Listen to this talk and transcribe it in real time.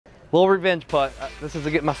Little revenge putt. This is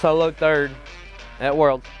to get my solo third at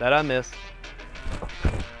Worlds that I missed.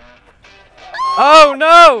 Oh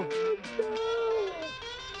no!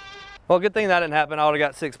 Well, good thing that didn't happen. I would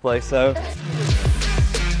have got 6th place, so.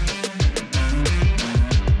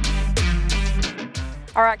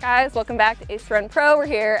 All right, guys, welcome back to Ace Run Pro. We're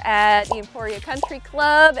here at the Emporia Country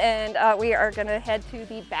Club, and we are gonna head to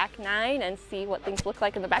the back 9 and see what things look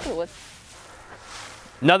like in the back of the woods.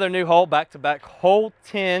 Another new hole, back-to-back hole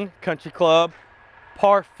 10, Country Club.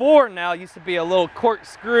 Par 4 now, used to be a little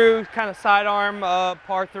corkscrew, kind of sidearm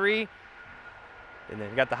par 3. And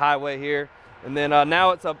then you got the highway here. And then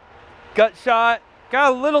now it's a gut shot.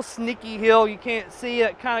 Got a little sneaky hill, you can't see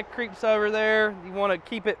it, kind of creeps over there. You want to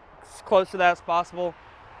keep it as close to that as possible.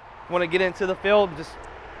 You want to get into the field and just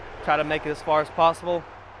try to make it as far as possible.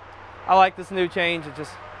 I like this new change. It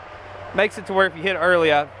just makes it to where if you hit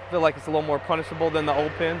early, I feel like it's a little more punishable than the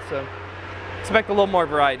old pin. So expect a little more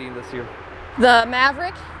variety this year. The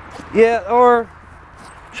Maverick? Yeah, or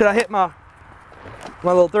should I hit my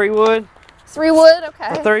little 3-wood? 3-wood,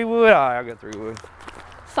 okay. 3-wood? All right, I'll go 3-wood.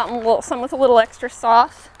 Something with a little extra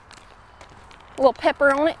sauce. A little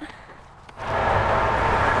pepper on it.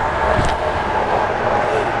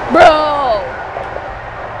 Bro!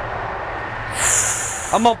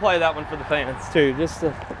 I'm gonna play that one for the fans too, just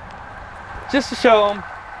to show them.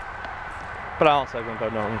 But I also gonna throw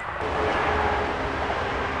it on.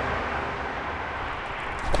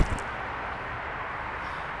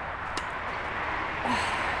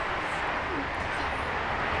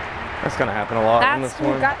 That's gonna happen a lot in this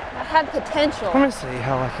one. That had potential. Let me see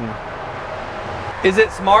how I can. Is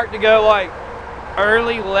it smart to go like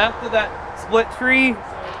early left of that split tree?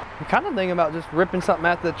 I'm kind of thinking about just ripping something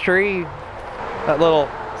at the tree, that little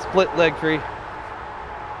split leg tree.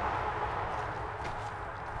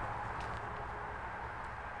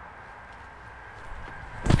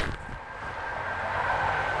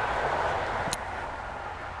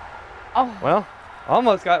 Oh. Well,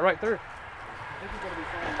 almost got it right through.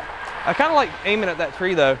 I kind of like aiming at that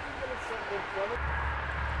tree though.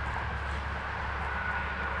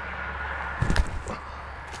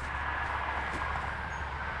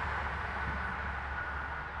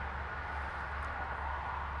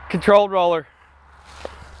 Controlled roller.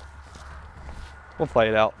 We'll play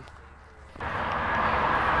it out.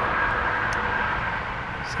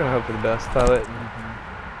 Just gonna hope for the best of it.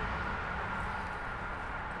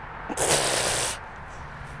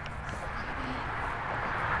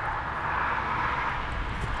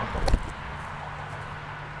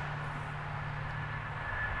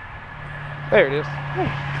 There it is.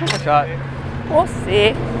 Good shot. We'll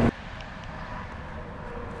see.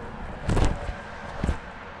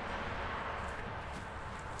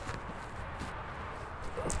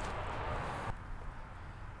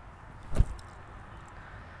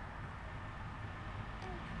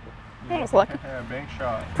 That was lucky. Yeah, big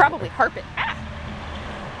shot. Probably harp it. Ah.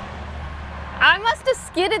 I must have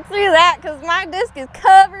skidded through that because my disc is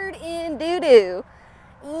covered in doo-doo.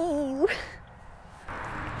 Ew.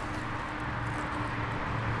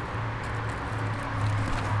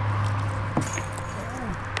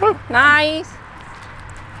 Nice.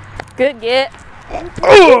 Good get.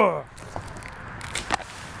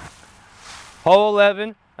 Hole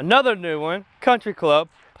 11, another new one, Country Club,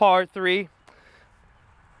 par 3.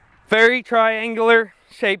 Very triangular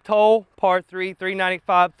shaped hole, par 3,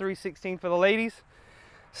 395, 316 for the ladies.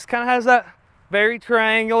 Just kind of has that very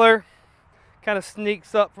triangular, kind of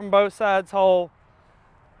sneaks up from both sides hole.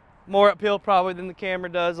 More uphill probably than the camera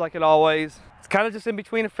does, like it always. It's kind of just in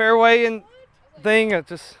between a fairway and thing. It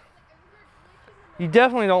just, you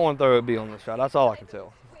definitely don't want to throw a B on this shot. That's all I can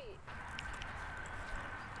tell.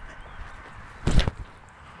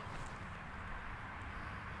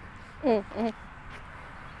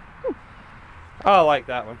 I like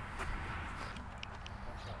that one.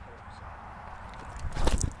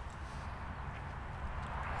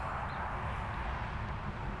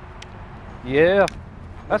 Yeah,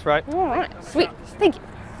 that's right. All right, sweet. Thank you.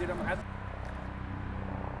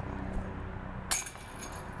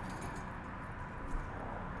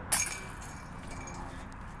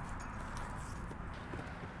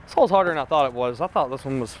 This hole's harder than I thought it was. I thought this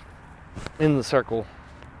one was in the circle.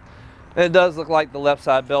 And it does look like the left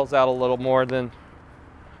side bells out a little more than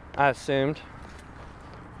I assumed.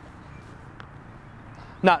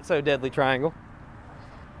 Not so deadly triangle.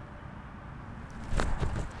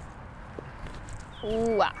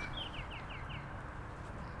 Ooh, ah.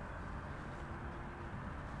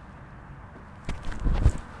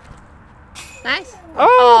 Nice.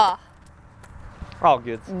 Oh! All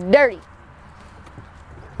good. Dirty.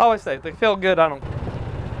 I always say, if they feel good, I don't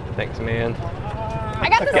think to me in. I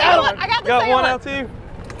got got the second one. I got the got second one one. out too.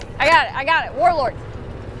 I got it. Warlords.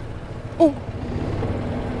 Ooh.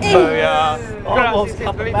 Oh yeah. Almost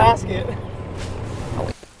got the basket.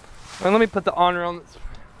 And let me put the honor on this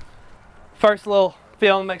first little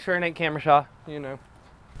film, make sure it ain't camera shy, you know.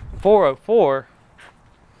 404.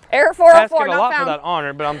 Error 404, asking a not lot found. for that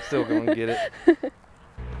honor, but I'm still gonna get it.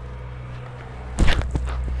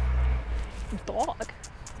 Dog.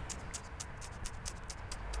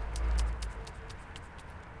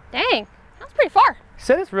 Dang, that's pretty far. He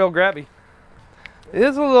said it's real grabby. It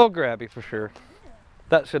is a little grabby for sure.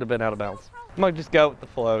 That should have been out of bounds. I'm gonna just go with the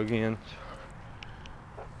flow again.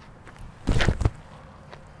 But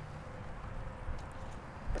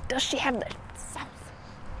does she have the sauce?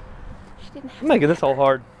 She didn't have. I'm making this hole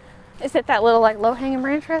hard. Is it that little like low-hanging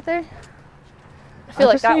branch right there? I feel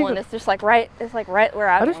like just that need one to- is just like right. It's like right where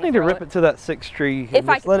I just need to rip it to that 6th tree and If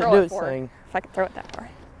I just can let it throw do it its for thing. If I can throw it that far.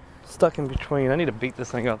 Stuck in between. I need to beat this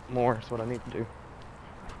thing up more. Is what I need to do.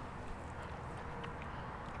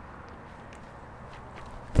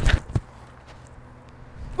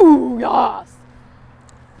 Ooh, yes.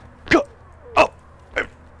 Go. Oh.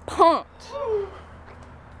 Pumped.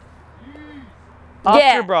 Oscar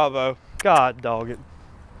Yeah. Bravo. God dog it.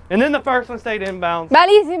 And then the first one stayed inbounds.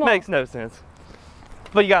 Malissimo. Makes no sense.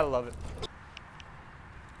 But you gotta love it.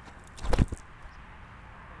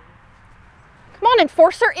 Come on,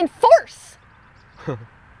 enforcer, enforce.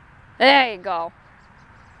 There you go.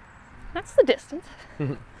 That's the distance.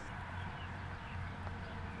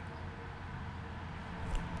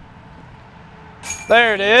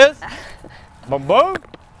 There it is. Boom, boom.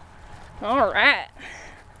 All right.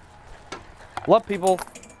 Love people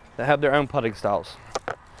that have their own putting styles.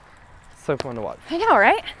 So fun to watch. I know,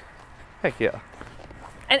 right? Heck yeah.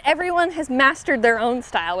 And everyone has mastered their own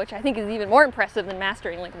style, which I think is even more impressive than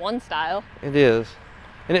mastering like one style. It is.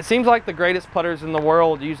 And it seems like the greatest putters in the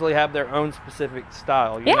world usually have their own specific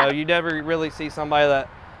style. You know, you never really see somebody that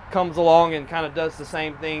comes along and kind of does the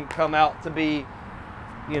same thing come out to be,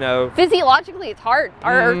 you know. Physiologically, it's hard.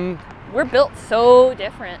 We're built so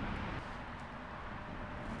different.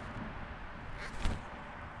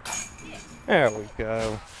 There we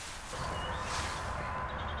go.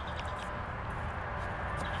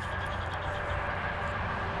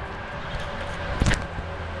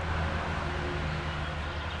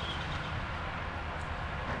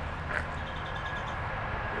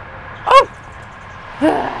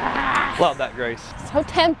 Love that, Grace. So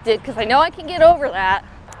tempted because I know I can get over that.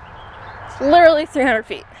 It's literally 300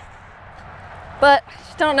 feet. But I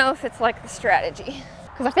just don't know if it's like the strategy.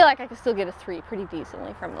 Because I feel like I can still get a 3 pretty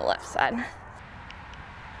decently from the left side.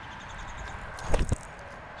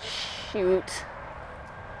 Shoot.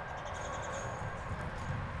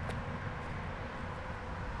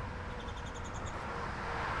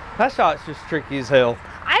 That shot's just tricky as hell.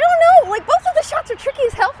 I don't know, like both of the shots are tricky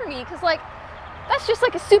as hell for me because like that's just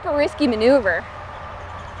like a super risky maneuver.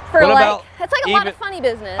 For What like, about it's like a lot of funny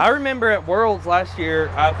business. I remember at Worlds last year,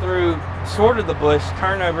 I threw short of the bush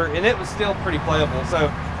turnover and it was still pretty playable.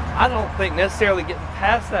 So I don't think necessarily getting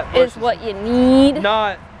past that bush is what you need.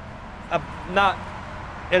 Not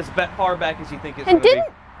as far back as you think it's and going to be.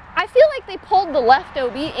 didn't I feel like they pulled the left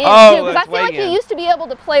OB in too, because I feel like you used to be able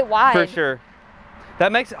to play wide. For sure.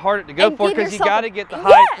 That makes it harder to go And for give because you yourself got to get the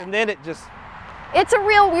height and then it just. It's a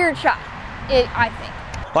real weird shot, I think.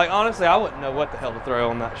 Like honestly, I wouldn't know what the hell to throw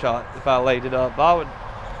on that shot if I laid it up. I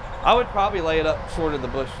would probably lay it up short of the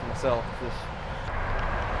bush myself.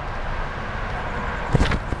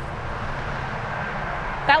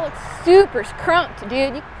 That looks super crunked,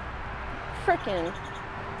 dude. You freaking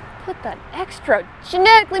put that extra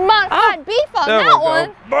genetically modified beef on that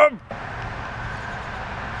one. Boom.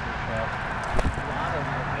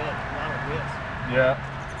 Yeah.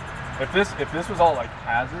 If this was all like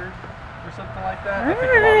hazard or something like that, I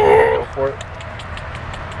think a lot of people would go for it.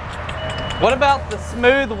 What about the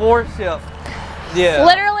smooth warship? Yeah.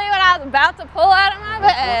 Literally what I was about to pull out of my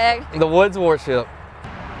bag. The Woods warship.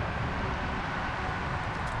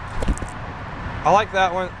 I like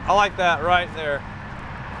that one. I like that right there.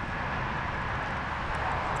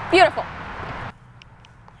 Beautiful.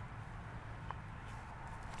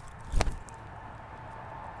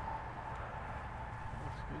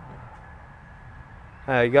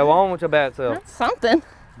 Hey, go on with your bad self. That's something.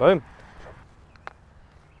 Boom.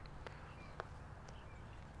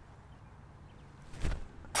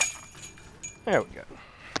 There we go.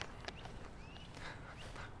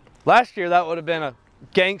 Last year that would have been a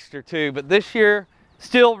gangster too, but this year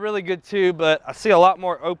still really good too, but I see a lot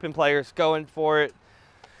more open players going for it.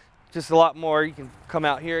 Just a lot more. You can come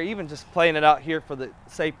out here, even just playing it out here for the,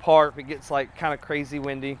 say, par if it gets like kind of crazy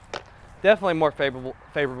windy. definitely more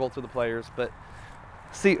favorable to the players, but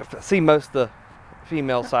see most of the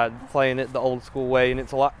female side playing it the old school way, and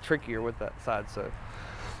it's a lot trickier with that side. So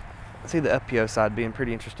I see the FPO side being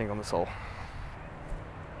pretty interesting on this hole.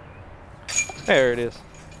 There it is.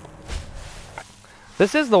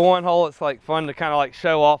 This is the one hole it's like fun to kind of like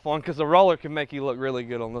show off on, because the roller can make you look really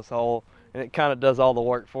good on this hole, and it kind of does all the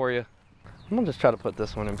work for you. I'm gonna just try to put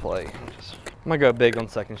this one in play. I'm gonna go big on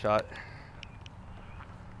second shot.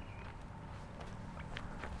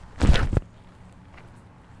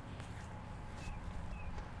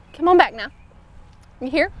 Come on back now. You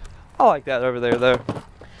here? I like that over there though.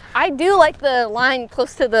 I do like the line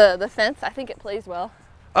close to the fence. I think it plays well.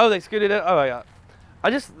 Oh, they scooted it? Oh yeah.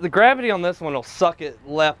 The gravity on this one will suck it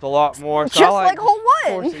left a lot more. So Just like hole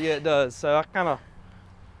one. Yeah, it does. So I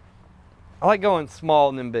like going small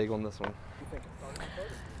and then big on this one.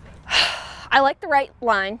 I like the right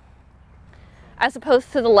line as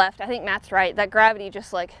opposed to the left. I think Matt's right. That gravity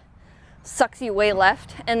just like sucks you way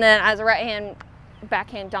left. And then as a right-hand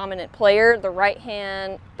backhand dominant player, the right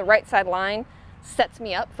side line sets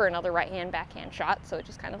me up for another right-hand backhand shot. So it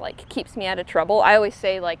just kind of like keeps me out of trouble. I always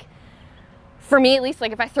say, like, for me at least,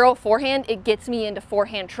 like if I throw a forehand, it gets me into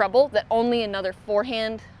forehand trouble that only another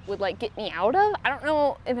forehand would like get me out of. I don't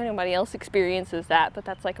know if anybody else experiences that, but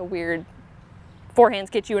that's like a weird,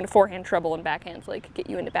 forehands get you into forehand trouble and backhands like get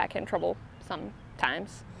you into backhand trouble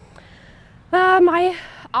sometimes. My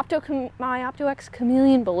OptoX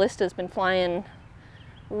Chameleon Ballista has been flying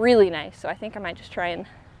really nice, so I think I might just try and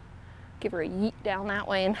give her a yeet down that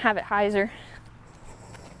way and have it hyzer.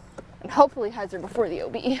 And hopefully hyzer before the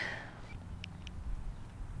OB.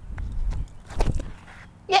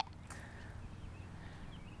 Yeah.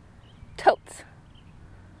 Totes.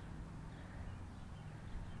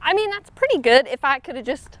 I mean, that's pretty good if I could have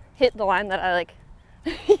just hit the line that I like,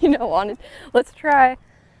 wanted. Let's try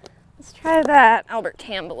that Albert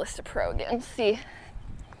Tam Ballista Pro again, see.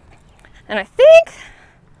 And I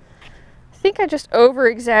think I just over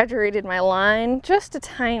exaggerated my line just a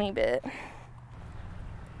tiny bit.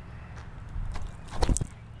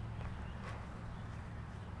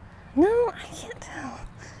 No, I can't tell.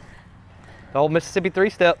 The old Mississippi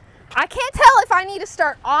 3-step. I can't tell if I need to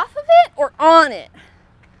start off of it or on it.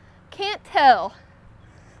 Can't tell.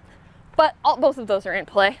 But both of those are in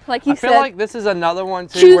play, like you said. I feel like this is another one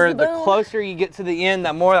too, where the closer you get to the end,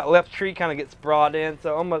 the more that left tree kind of gets brought in.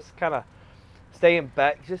 So almost kind of staying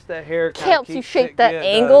back just a hair. Helps you shape that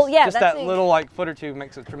angle. Yeah, just that little like foot or two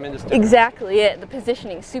makes a tremendous difference. Exactly it. The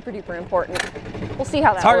positioning is super duper important. We'll see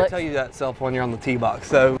how that looks. It's hard to tell you that self when you're on the tee box.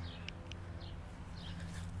 So.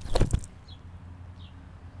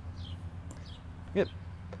 Good.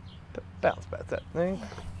 Bounce back that thing.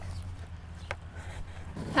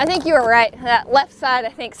 I think you were right. That left side, I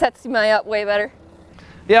think, sets me up way better.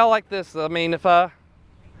 Yeah, I like this. I mean, if I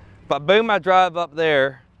boom my drive up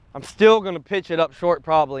there, I'm still going to pitch it up short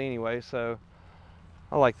probably anyway, so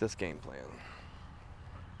I like this game plan.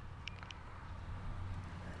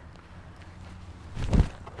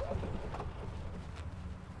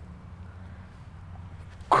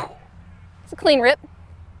 It's a clean rip.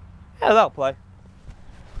 Yeah, that'll play.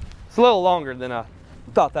 It's a little longer than I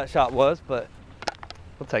thought that shot was, but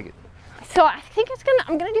we'll take it. So I think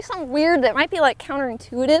I'm gonna do something weird that might be like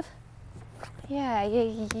counterintuitive.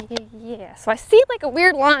 Yeah. So I see like a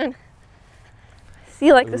weird line. I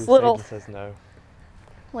see like this little says no.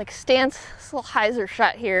 Like stance, this little hyzer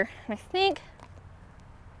shot here. And I think,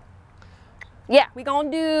 yeah, we gonna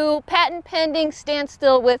do patent pending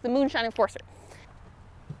standstill with the Moonshine Enforcer.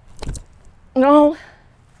 No.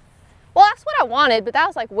 Well, that's what I wanted, but that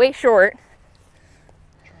was like way short.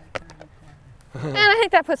 And I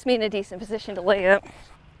think that puts me in a decent position to lay up.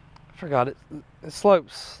 I forgot it. It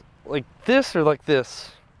slopes like this or like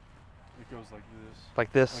this? It goes like this.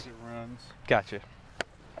 Like this? Like it runs. Gotcha.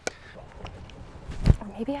 Or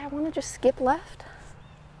maybe I want to just skip left.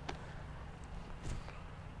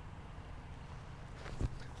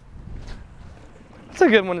 That's a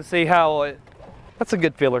good one to see how it, that's a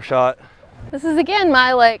good feeler shot. This is again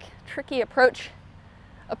my like tricky approach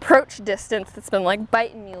distance that's been like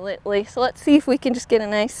biting me lately. So let's see if we can just get a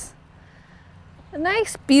nice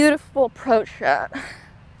beautiful approach shot.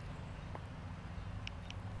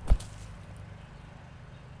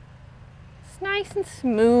 It's nice and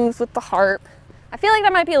smooth with the harp. I feel like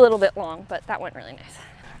that might be a little bit long, but that went really nice.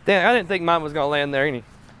 Damn, I didn't think mine was gonna land there any.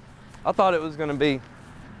 I thought it was gonna be.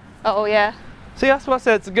 Oh yeah. See, that's why I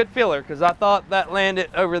said it's a good feeler, because I thought that landed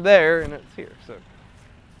over there and it's here, so.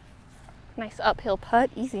 Nice uphill putt,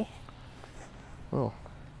 easy. Oh,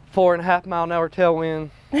 4.5 mile an hour tailwind.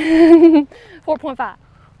 4.5.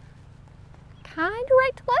 Kind of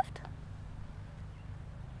right to left.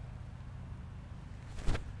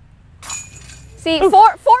 See,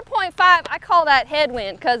 4.5, I call that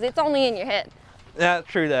headwind because it's only in your head. Yeah,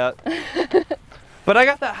 true that. But I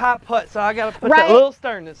got that high putt, so I got to put that little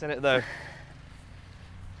sternness in it though.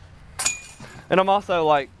 And I'm also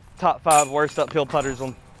like top 5 worst uphill putters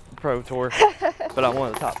on the Pro Tour. But I'm one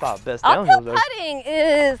of the top 5 best downhill Uphill putting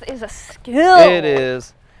is a skill. It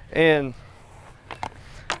is. And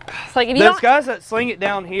it's like if you those guys that sling it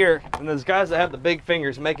down here and those guys that have the big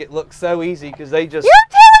fingers make it look so easy because they just... You're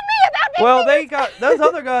telling me about big fingers? They got, those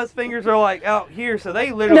other guys' fingers are like out here, so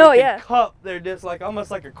they literally can cup. They're just like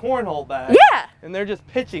almost like a cornhole bag. Yeah. And they're just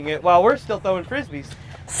pitching it while we're still throwing frisbees.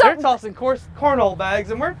 So, they're tossing cornhole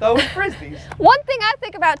bags and we're throwing frisbees. One thing I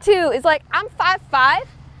think about too is like I'm 5'5",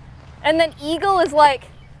 and then Eagle is like,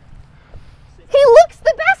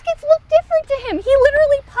 the baskets look different to him. He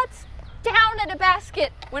literally putts down at a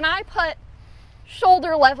basket when I putt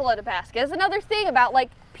shoulder level at a basket. That's another thing about like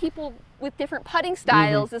people with different putting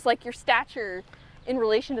styles is like your stature in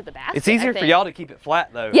relation to the basket. It's easier for y'all to keep it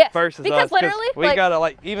flat though. Yes, versus because us, literally we gotta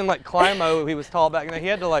like even like Climo, he was tall back and he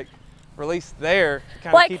had to like release there to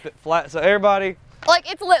kind of keep it flat. So everybody,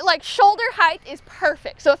 like it's like shoulder height is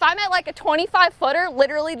perfect. So if I'm at like a 25 footer,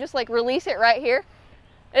 literally just like release it right here.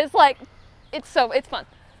 It's like it's fun.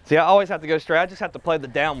 See, I always have to go straight. I just have to play the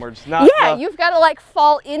downwards. Not you've got to like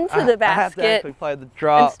fall into the basket. I have to actually play the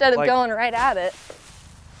drop instead of going right at it.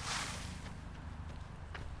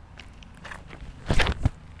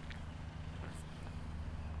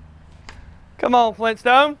 Come on,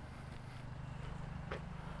 Flintstone.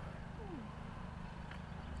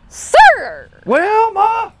 Sir! Well,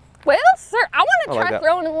 Ma! Well, sir, I want to try like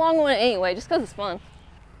throwing a long one anyway, just because it's fun.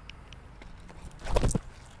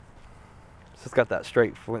 It's got that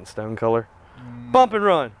straight Flintstone color. Bump and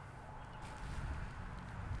run.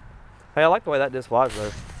 Hey, I like the way that disc flies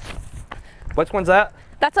though. Which one's that?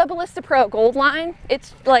 That's a Ballista Pro Gold line.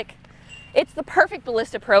 It's like, it's the perfect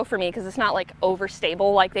Ballista Pro for me because it's not like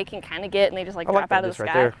overstable like they can kind of get and they just like drop out of the sky.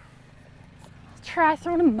 Right there. Let's try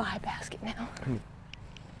throwing in my basket now.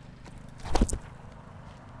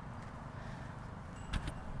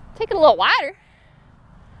 Take it a little wider.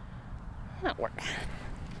 That'll work.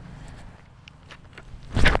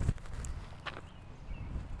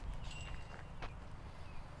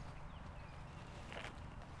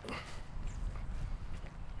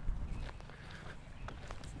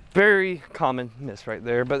 Very common miss right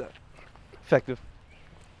there, but effective.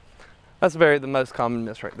 That's the most common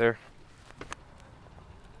miss right there.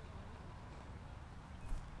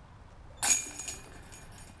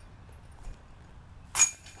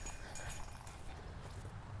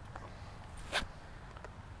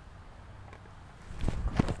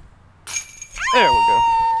 There we go.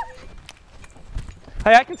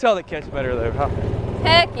 Hey, I can tell the catch better though, huh?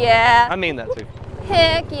 Heck yeah. I mean that too.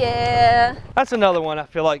 Heck yeah. That's another one I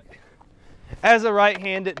feel like, as a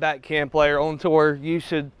right-handed backhand player on tour, you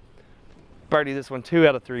should birdie this one 2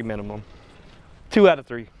 out of 3 minimum. 2 out of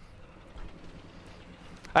 3.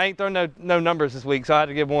 I ain't thrown no numbers this week, so I had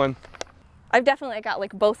to give one. I've definitely got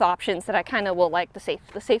like both options that I kind of will like, the safe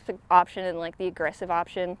option and like the aggressive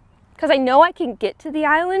option. Because I know I can get to the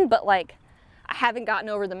island, but like I haven't gotten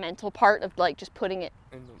over the mental part of like just putting it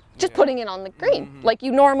putting it on the green like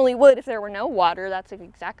you normally would if there were no water. That's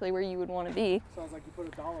exactly where you would want to be. Sounds like you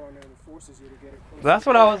put $1 on there and it forces you to get it close. That's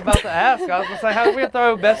what I was about to ask. I was going to say, how do we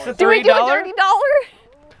throw best of $3? Do we do a dirty dollar?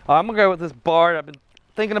 I'm going to go with this bar. I've been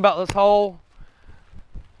thinking about this hole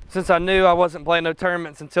since I knew I wasn't playing no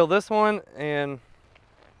tournaments until this one, and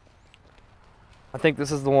I think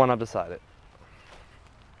this is the one I've decided.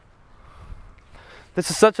 This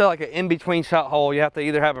is such a like an in-between shot hole. You have to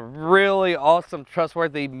either have a really awesome,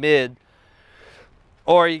 trustworthy mid,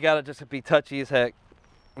 or you got to just be touchy as heck,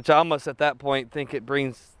 which I almost at that point think it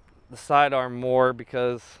brings the sidearm more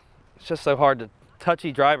because it's just so hard to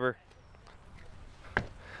touchy driver.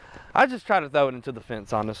 I just try to throw it into the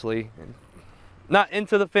fence, honestly. Not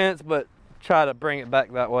into the fence, but try to bring it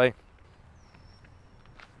back that way.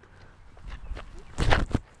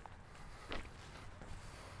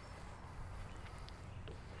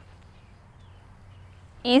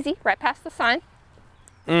 Easy, right past the sign.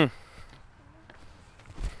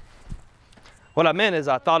 What I meant is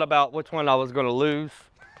I thought about which one I was going to lose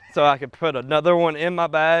so I could put another one in my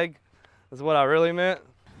bag. Is what I really meant.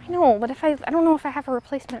 I know, but I don't know if I have a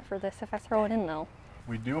replacement for this if I throw it in though.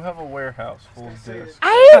 We do have a warehouse full of discs.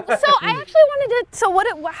 I actually wanted to. So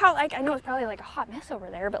how? Like I know it's probably like a hot mess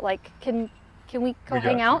over there, but like, can we go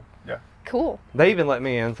hang out? Yeah. Cool. They even let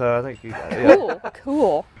me in, so I think you got it. Cool.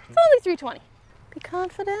 Cool. It's only 320. Be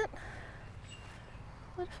confident.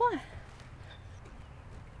 Let it fly.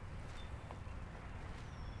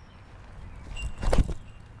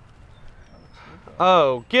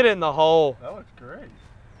 Oh, get in the hole. That looks great.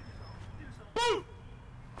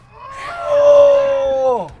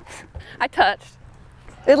 Oh! I touched.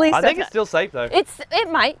 At least I think it's still safe though.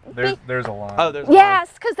 It might be. There's a line. Oh, there's a line.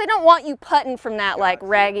 Yes, because they don't want you putting from that like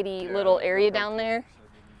raggedy little area down there.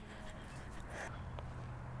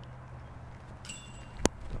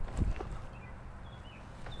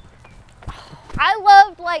 I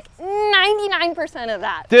loved like 99% of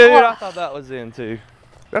that. Dude, Oh. I thought that was in too.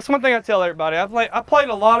 That's one thing I tell everybody. I played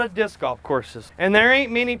a lot of disc golf courses, and there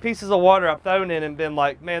ain't many pieces of water I've thrown in and been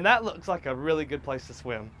like, man, that looks like a really good place to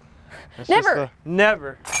swim. It's Never.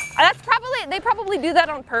 Never. That's they probably do that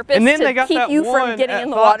on purpose And then to they got keep that you one from getting at in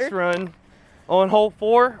the Fox water. Run on hole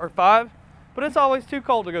 4 or 5, but it's always too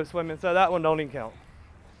cold to go swimming, so that one don't even count.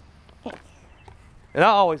 And I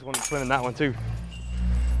always wanted to swim in that one too.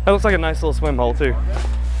 That looks like a nice little swim hole too.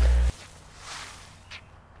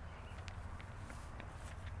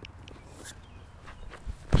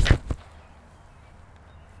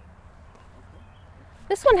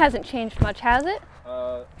 This one hasn't changed much, has it?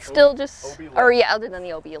 Still just, or yeah, other than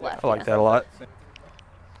the OB left. I like yeah. that a lot.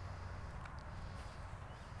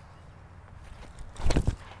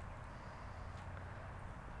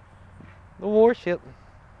 The warship.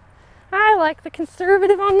 I like the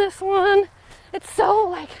conservative on this one. It's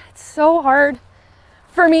so hard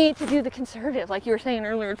for me to do the conservative. Like you were saying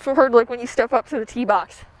earlier, it's so hard like when you step up to the tee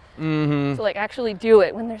box. Mm-hmm. To like actually do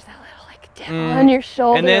it when there's that little like dip on your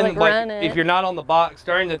shoulder, And then like running. if you're not on the box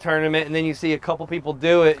during the tournament and then you see a couple people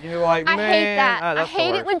do it, you're like, man. I hate that. I that's the hate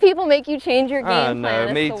it worst. when people make you change your I game know, plan.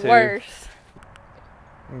 It's me the too. worst.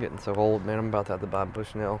 I'm getting so old, man. I'm about to have to buy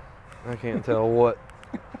Bushnell. I can't tell what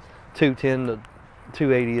 210 to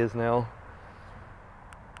 280 is now.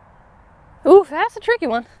 Ooh, that's a tricky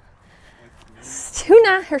one. It's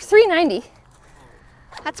 390.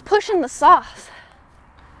 That's pushing the sauce.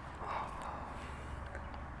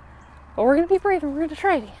 But we're gonna be brave and we're gonna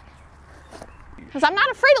try it again. Because I'm not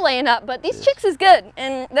afraid of laying up, but these chicks is good,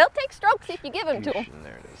 and they'll take strokes if you give them to them.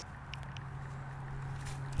 There it is.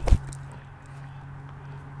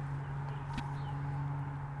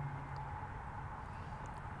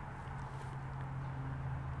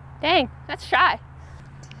 Dang, that's shy.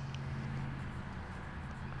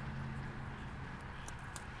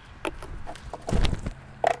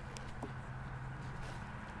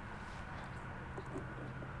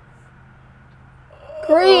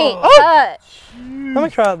 Great touch. Let me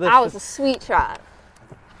try this. That was a sweet shot.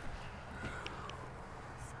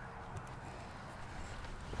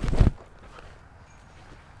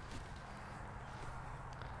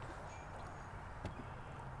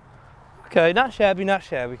 Okay, not shabby, not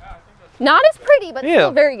shabby. Not as pretty, but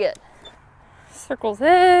still very good. Circle's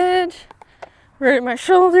edge, right at my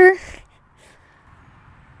shoulder.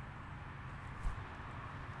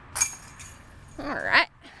 All right.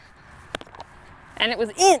 And it was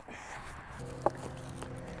in.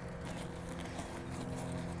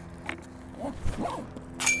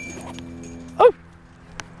 Oh!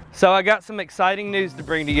 So I got some exciting news to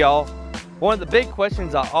bring to y'all. One of the big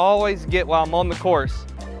questions I always get while I'm on the course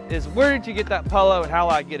is, where did you get that polo and how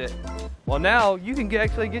do I get it? Well, now you can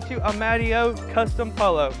actually get you a MattyO custom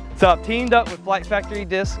polo. So I've teamed up with Flight Factory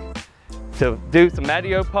Discs to do some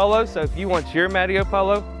MattyO polo. So if you want your MattyO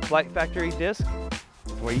polo, Flight Factory Disc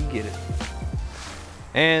is where you get it.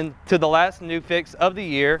 And to the last new fix of the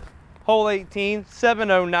year, hole 18,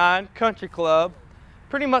 709 Country Club.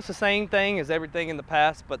 Pretty much the same thing as everything in the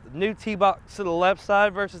past, but the new tee box to the left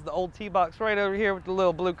side versus the old tee box right over here with the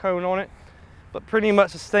little blue cone on it. But pretty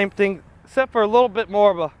much the same thing, except for a little bit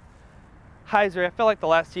more of a hyzery. I feel like the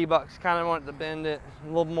last tee box kind of wanted to bend it a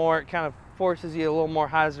little more. It kind of forces you a little more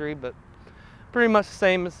hyzery, but pretty much the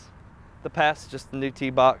same as the past, just the new tee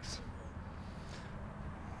box.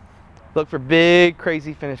 Look for big,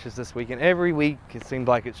 crazy finishes this weekend. Every week, it seems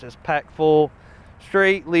like it's just packed full.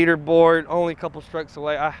 Straight leaderboard, only a couple strokes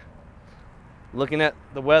away. Looking at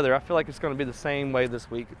the weather, I feel like it's going to be the same way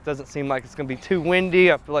this week. It doesn't seem like it's going to be too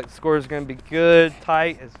windy. I feel like the scores are going to be good,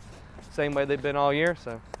 tight, as the same way they've been all year.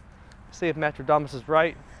 So, see if Matradamus is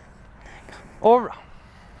right or wrong.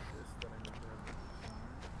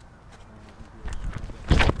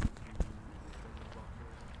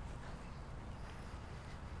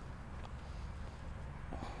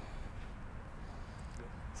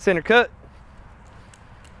 Center cut.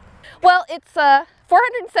 Well, it's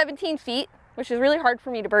 417 feet, which is really hard for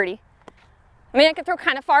me to birdie. I mean, I can throw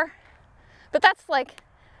kind of far, but that's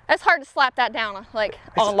hard to slap that down like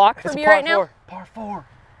on a lock for me right now. Par 4.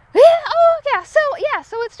 Yeah. Oh, yeah.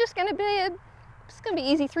 So it's just gonna be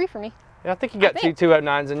easy 3 for me. Yeah, I think you got two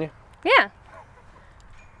 209s in you. Yeah.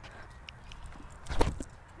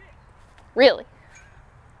 Really?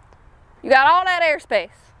 You got all that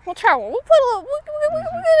airspace. We'll try one. We'll put a little.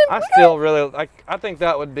 I still really, I think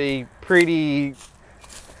that would be pretty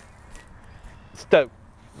stoked.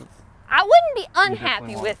 I wouldn't be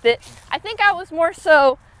unhappy with it. I think I was more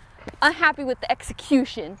so unhappy with the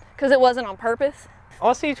execution because it wasn't on purpose. I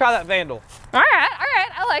want to see you try that Vandal. All right,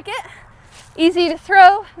 I like it. Easy to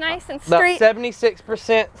throw, nice and straight. About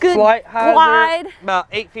 76% Good slight hyzer, glide. about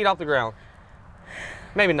 8 feet off the ground.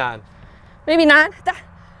 Maybe 9. Maybe 9.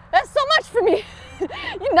 That's so much for me.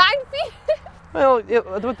 You 9 feet? Well,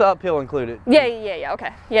 with the uphill included. Yeah,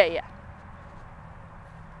 okay. Yeah.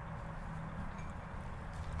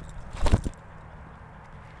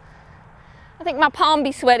 I think my palm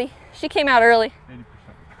be sweaty. She came out early. 80%.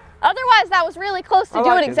 Otherwise, that was really close to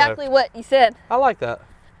doing exactly what you said. I like that.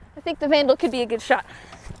 I think the Vandal could be a good shot.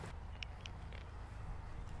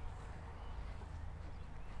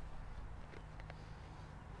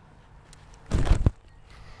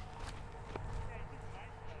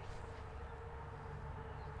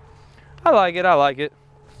 I like it.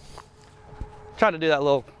 Trying to do that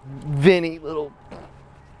little Vinny little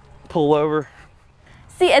pull over.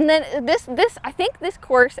 See, and then this I think this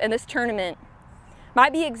course and this tournament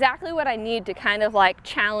might be exactly what I need to kind of like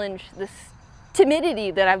challenge this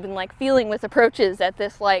timidity that I've been like feeling with approaches at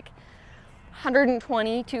this like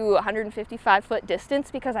 120 to 155 foot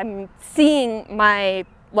distance, because I'm seeing my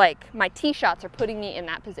tee shots are putting me in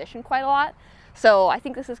that position quite a lot. So I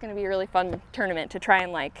think this is going to be a really fun tournament to try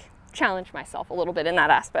and like challenge myself a little bit in that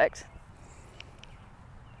aspect.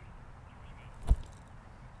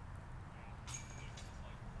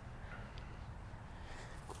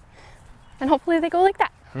 And hopefully they go like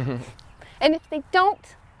that. And if they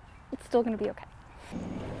don't, it's still gonna be okay.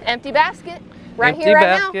 Empty basket, right here,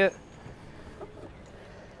 right now. Empty basket.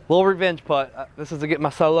 Little revenge putt. This is to get my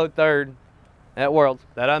solo third at Worlds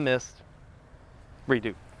that I missed.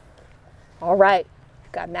 Redo. All right,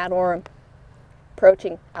 got Matt Orum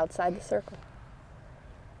approaching outside the circle.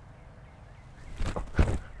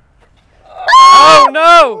 Oh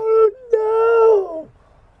no! Oh, no!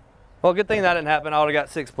 Well, good thing that didn't happen. I would have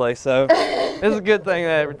got 6th place, so it's a good thing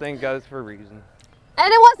that everything goes for a reason.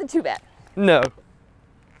 And it wasn't too bad. No.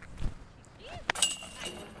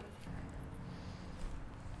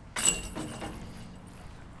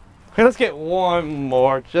 Okay, let's get one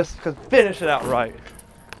more, just to finish it out right.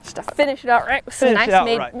 Just to finish it out right with some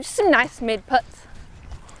nice made putts.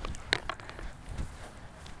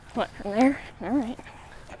 What, from there? All right.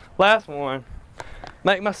 Last one.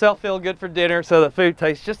 Make myself feel good for dinner so the food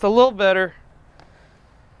tastes just a little better.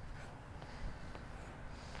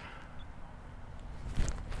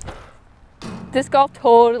 Disc golf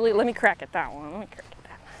totally, let me crack at that one. Let me crack at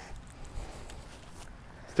that.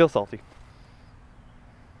 Still salty.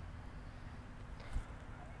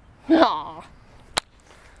 Aww.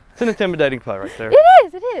 It's an intimidating play right there. It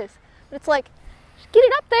is. But it's like, just get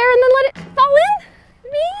it up there and then let it fall in.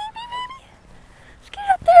 Maybe. Just get it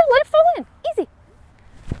up there and let it fall in. Easy.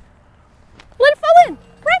 Let it fall in.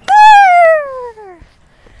 Right there.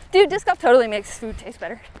 Dude, disc golf totally makes food taste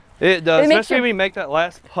better. It does, especially when you make that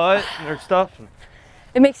last putt and stuff.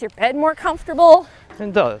 It makes your bed more comfortable.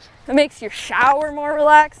 It does. It makes your shower more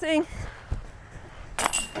relaxing.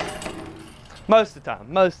 Most of the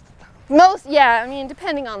time. Yeah, I mean,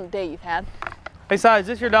 depending on the day you've had. Hey, Sai, is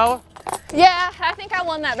this your dollar? Yeah, I think I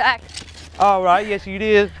won that back. All right, yes, you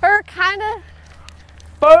did. Or kind of.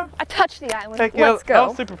 Boom. I touched the island. Heck yeah, Let's go. That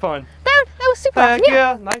was super fun. That was super Heck fun.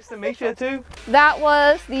 yeah, nice to meet you too. That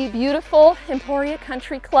was the beautiful Emporia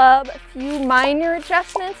Country Club. A few minor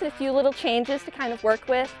adjustments and a few little changes to kind of work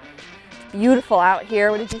with. It's beautiful out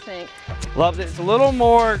here. What did you think? Loved it. It's a little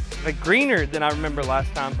more greener than I remember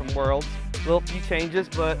last time from Worlds. Little few changes,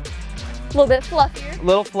 but a little bit fluffier. A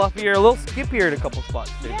little fluffier, a little skippier in a couple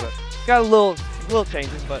spots too. Yeah. But it's got a little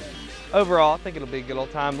changes, but overall, I think it'll be a good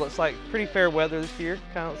old time. Looks like pretty fair weather this year,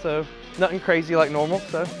 so nothing crazy like normal.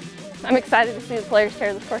 So I'm excited to see the players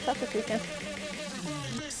tear this course up this weekend.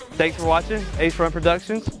 Thanks for watching Ace Run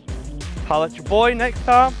Productions. Holla at your boy next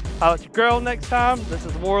time. Holla at your girl next time. This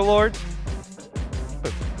is Warlords.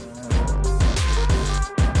 Boom.